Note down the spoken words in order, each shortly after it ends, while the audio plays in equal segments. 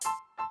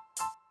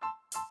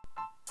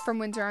From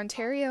Windsor,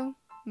 Ontario,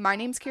 my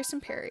name's Kirsten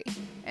Perry,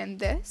 and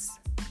this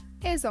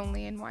is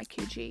Only in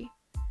YQG,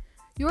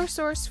 your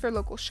source for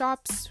local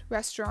shops,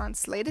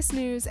 restaurants, latest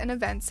news, and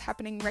events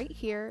happening right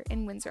here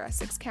in Windsor,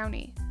 Essex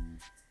County.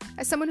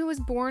 As someone who was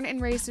born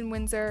and raised in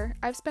Windsor,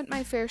 I've spent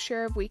my fair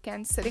share of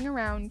weekends sitting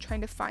around trying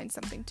to find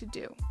something to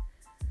do.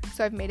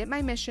 So I've made it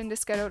my mission to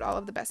scout out all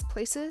of the best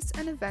places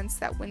and events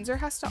that Windsor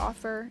has to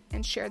offer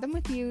and share them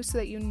with you so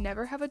that you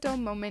never have a dull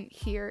moment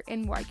here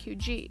in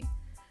YQG.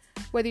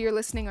 Whether you're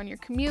listening on your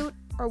commute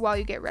or while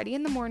you get ready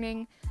in the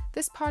morning,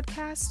 this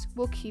podcast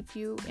will keep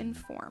you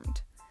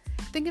informed.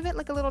 Think of it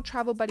like a little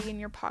travel buddy in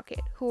your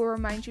pocket who will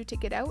remind you to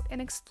get out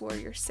and explore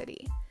your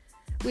city.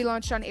 We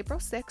launched on April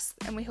 6th,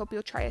 and we hope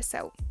you'll try us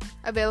out.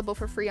 Available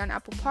for free on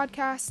Apple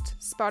Podcasts,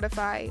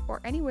 Spotify, or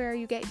anywhere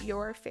you get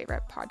your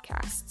favorite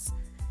podcasts.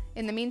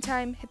 In the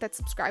meantime, hit that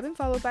subscribe and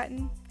follow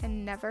button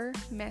and never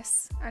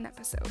miss an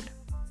episode.